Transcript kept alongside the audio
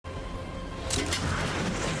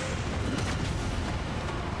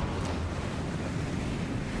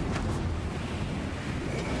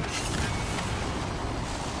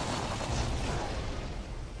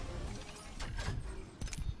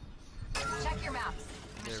Check your maps.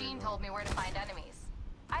 The machine told me where to find enemies.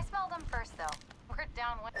 I smelled them first, though. We're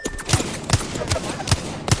down one. Shots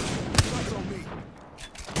on me.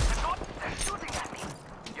 They're shooting at me.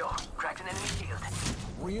 Yo, cracked an enemy shield.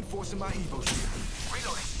 Reinforcing my Evo shield.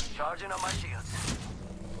 Reloading. Charging on my shields.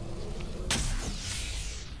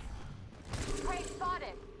 Prey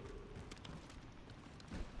spotted.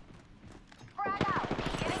 Frag out.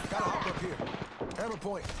 Getting Gotta shot hop at. up here. Hammer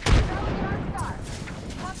point. Throwing an arc star.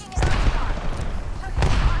 Fucking an arc star. Chucking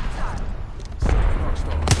an arc star. Second arc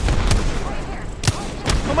star. Right here.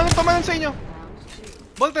 Tumalon sa inyo.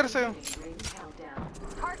 Bolter sa'yo.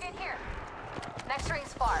 Target here. Next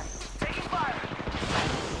ring's far. Taking fire.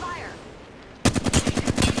 Fire.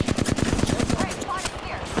 Prey spotted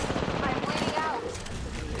here. I'm bleeding out.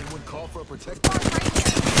 Anyone call for a protector? Far right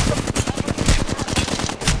here.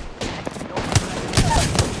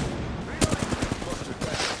 Buster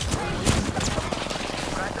back.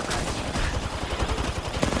 Crack the back.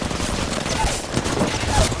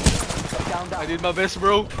 Down, I down. did my best,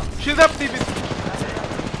 bro. Shield up, David.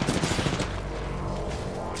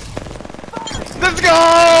 Let's go!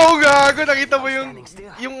 Gago, nakita mo yung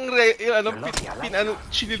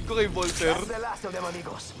shield ko kay Volter. That's the last of them,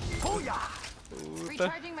 amigos. Booyah!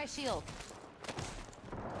 Recharging my shield.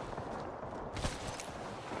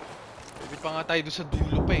 Pwede pa nga tayo doon sa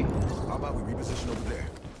dulo pa eh. How about we reposition over there?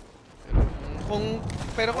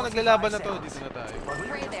 Pero kung naglalaban na to, dito na tayo.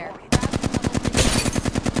 Prey there.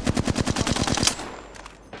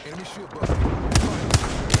 Enemy shield buster.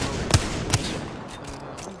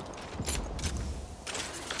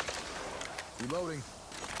 Reloading.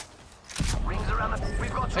 Rings around the...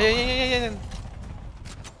 We've got... Ayan.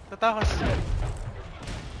 Tatakas.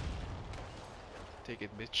 Take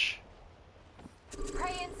it, bitch.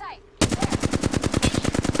 Prey in sight.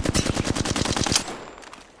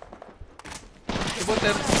 Si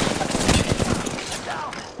Volter.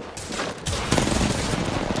 Down.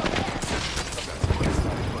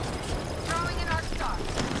 Throwing an arc star.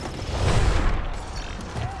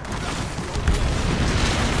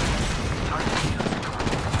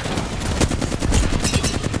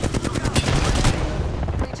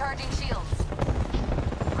 Recharging shields.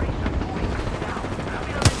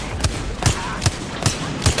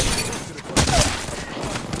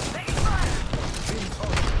 Taking fire.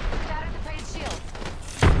 Shattered the prey's shield.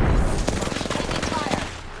 Taking fire.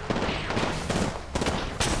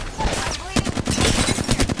 I'm bleeding.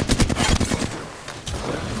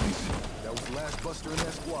 That was the last buster in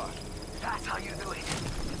that squad. That's how you do it.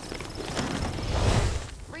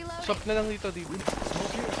 Reloading. Swap na lang dito, dito.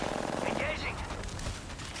 Smoke here. Engaging.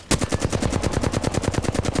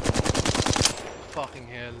 Fucking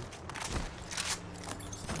hell.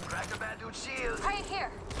 Crack the bad dude's shield. Prey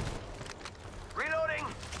here. Reloading.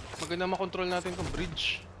 Maganda makontrol natin tong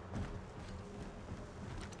bridge.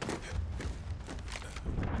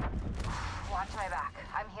 Watch my back.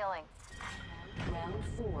 I'm healing. Round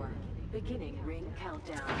 4. Beginning ring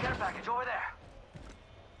countdown. Care package over there.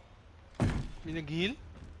 May nag-heal?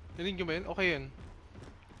 Narinig nyo ba yun? Okay yun.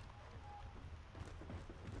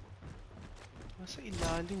 Nasa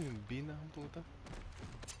ilalim yung bin ang puta.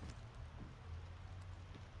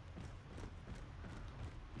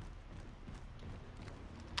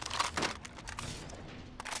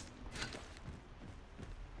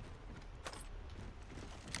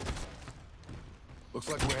 Looks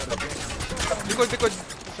like we're headed again. Likod!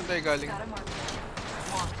 Saan tayo galing? Got a marker.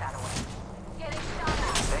 Launch that away. Getting shot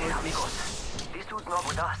at. Hey, amigos. This dude's not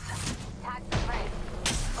with us. Tag the prey.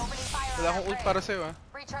 Opening fire Wala on akong our ult prey. para sa'yo ah.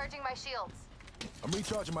 Recharging my shields. I'm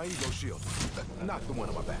recharging my Evo shield. Knock the one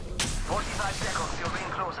on my back. 45 seconds till ring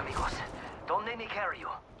close, amigos. Don't let me carry you.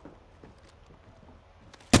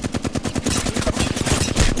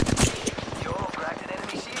 Yo, cracked an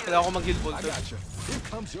enemy shield. Kailangan ko mag-heal I Volter. gotcha. Here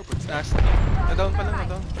comes your protection. Last. Na-down pa lang,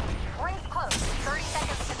 na-down. Ring's close. 30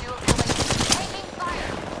 seconds to do a collision. Taking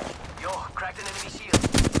fire. Yo, cracked an enemy shield.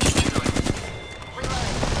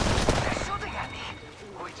 Reloading. They're shooting at me.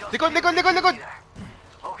 We just Likod!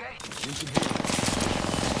 Okay. Engine here.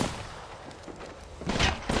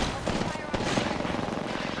 Opening fire on our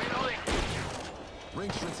prey. Reloading.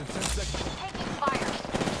 Ring shrinks in 10 seconds. Taking fire.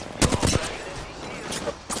 Yo, cracked an enemy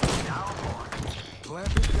shield. Down one.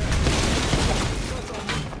 Clamp it down. Shots on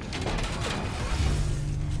me.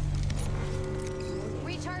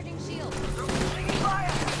 Recharging shield. Taking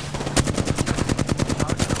fire.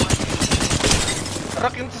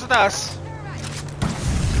 Rock yun sa taas.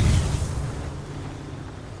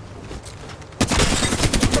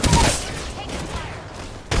 Taking fire.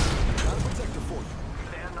 Got a protector for you.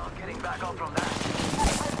 They're not getting back up from that.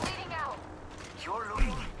 I'm bleeding out. You're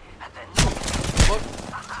looking at the Bot.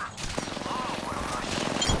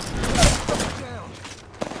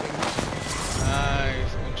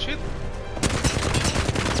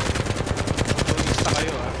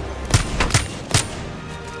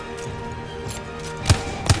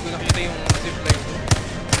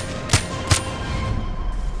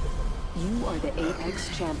 the Apex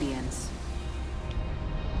Champions.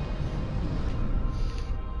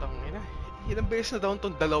 Tangina. Ilang beses na down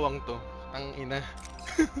tong dalawang to. Ang ina.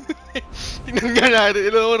 Tingnan nga natin.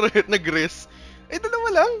 Ilang oras nag-rest. Eh, dalawa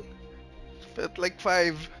lang. Felt like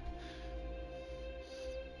 5.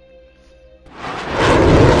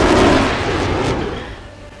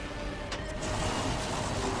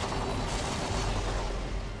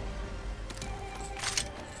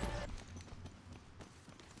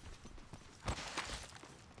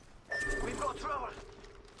 We've got trouble.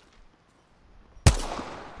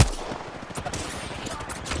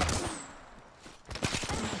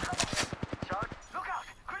 Charge. Look out!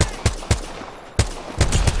 Grenade!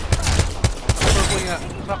 Purple nga.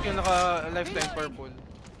 Fuck yung naka-lifeline purple.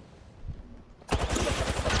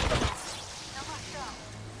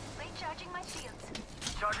 Recharging my shields.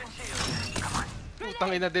 Charging shield. Come on.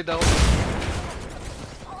 Putang ina, dead ako.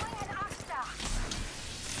 Pulling an Oxstar.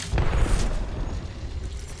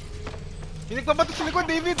 Yung nagpapato sa likod,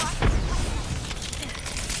 David!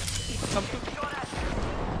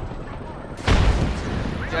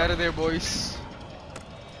 Get out of there, boys.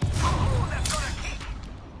 Oh, that's got a kick.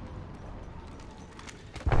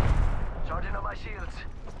 Charging on my shields.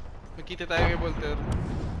 Magkita tayo kay Volter.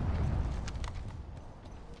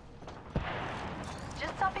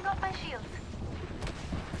 Just topping off my shields.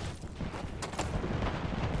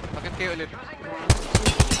 Bakit kayo ulit? Using me.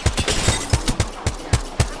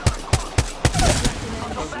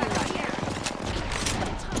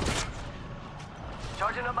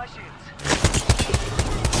 Charging on my shields.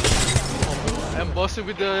 I'm bossing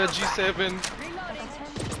with the G7.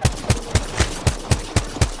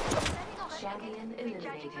 Champion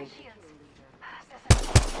Recharging my eliminated. shields.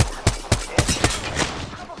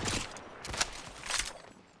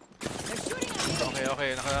 Okay,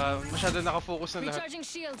 okay. Masyado nakafocus na lahat. Recharging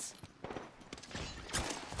shields.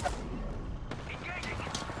 Engaging.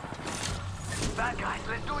 Bad guys,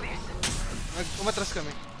 let's do this. Umatras kami.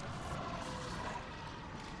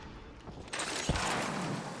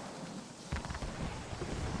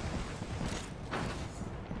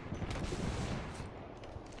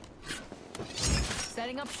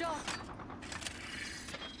 Setting up shop.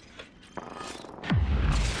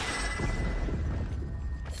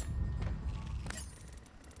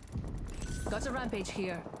 Got a rampage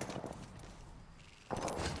here.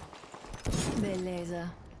 Beleza.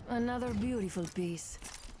 Another beautiful piece.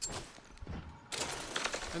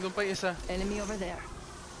 Nandun pa yung isa. Enemy over there.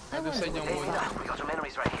 I Nandun sa wonder inyong what moon. they We got some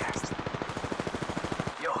enemies right here.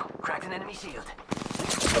 Yo, cracked an enemy shield.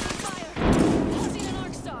 fire. Tossing an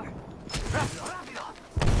arc star. Rapido, rapido.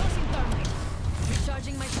 Tossing thermite.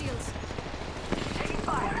 Recharging my shields. Taking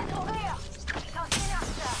fire. Over here. Tossing an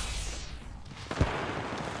Oxstar.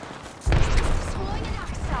 Deploying an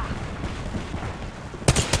Oxstar.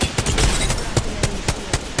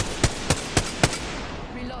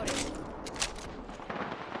 Reloading.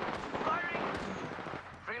 Firing.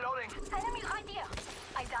 Reloading. Enemy right here.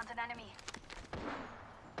 I downed an enemy.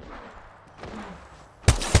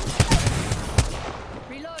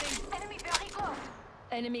 Reloading. Enemy very close.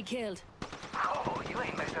 Enemy killed. Oh, you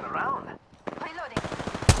ain't messing around. Reloading.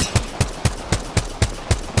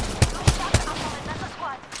 Don't stop. I'm on another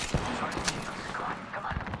squad. Charging shields. Come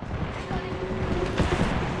on.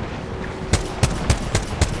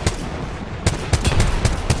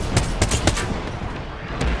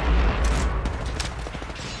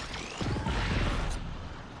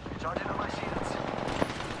 Charging on my shields.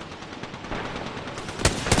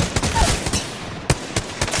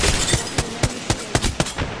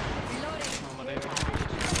 Reloading. Mamatay na.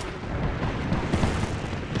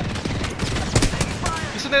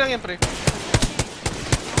 Isa na lang yan, pre.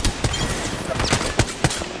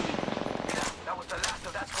 That was the last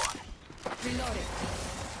of that squad. Reloading.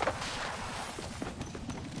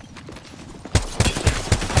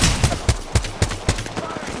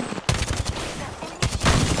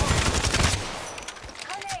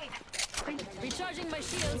 Grenade. Recharging my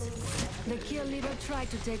shields. The kill leader tried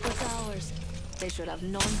to take the towers. They should have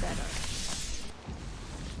known better.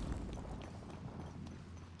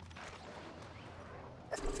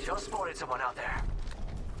 Just spotted someone out there.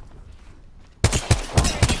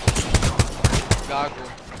 Gago.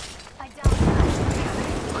 I downed an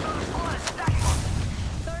enemy. Another squad is stacking on.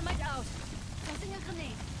 Thermite out. Tossing a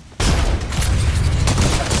grenade.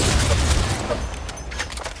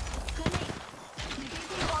 Grenade.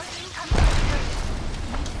 Negating all incoming threats.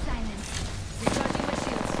 Silence. Recharging my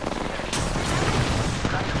shields.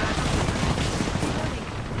 Crack the back.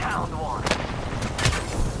 Down one.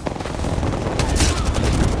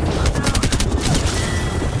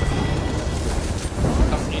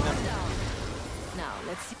 Tangina. Down. Now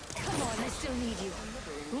let's see. Come on, let's still need you.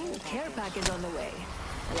 Ooh, care package on the way.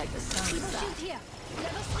 I like the sound of that. Here.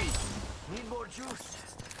 Level 3. Need more juice.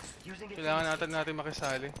 Using it. Kailangan natin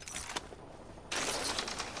makisali.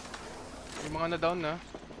 Yung mga na-down na.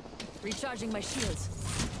 Recharging my shields.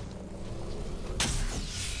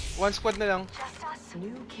 One squad na lang. Just us.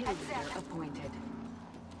 New kill leader appointed.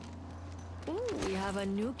 Ooh, we have a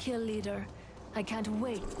new kill leader. I can't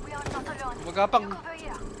wait. We are not alone. Magapang. Look over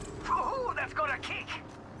here. Ooh, that's got a kick.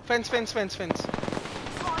 Fence. Small servant.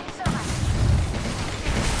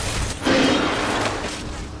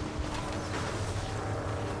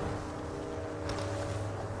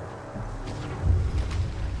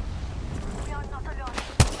 We are not alone.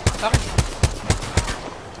 Bakit?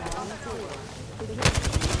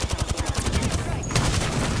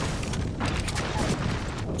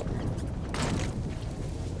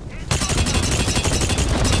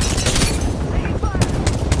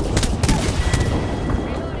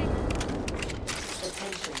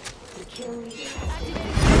 Attention. The kill leader.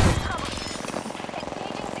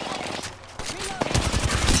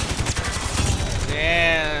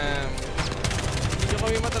 Damn. Hindi nyo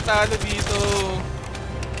kami matatalo dito.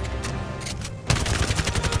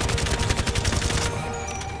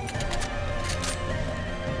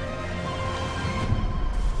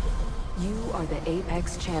 You are the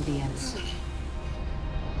Apex champions.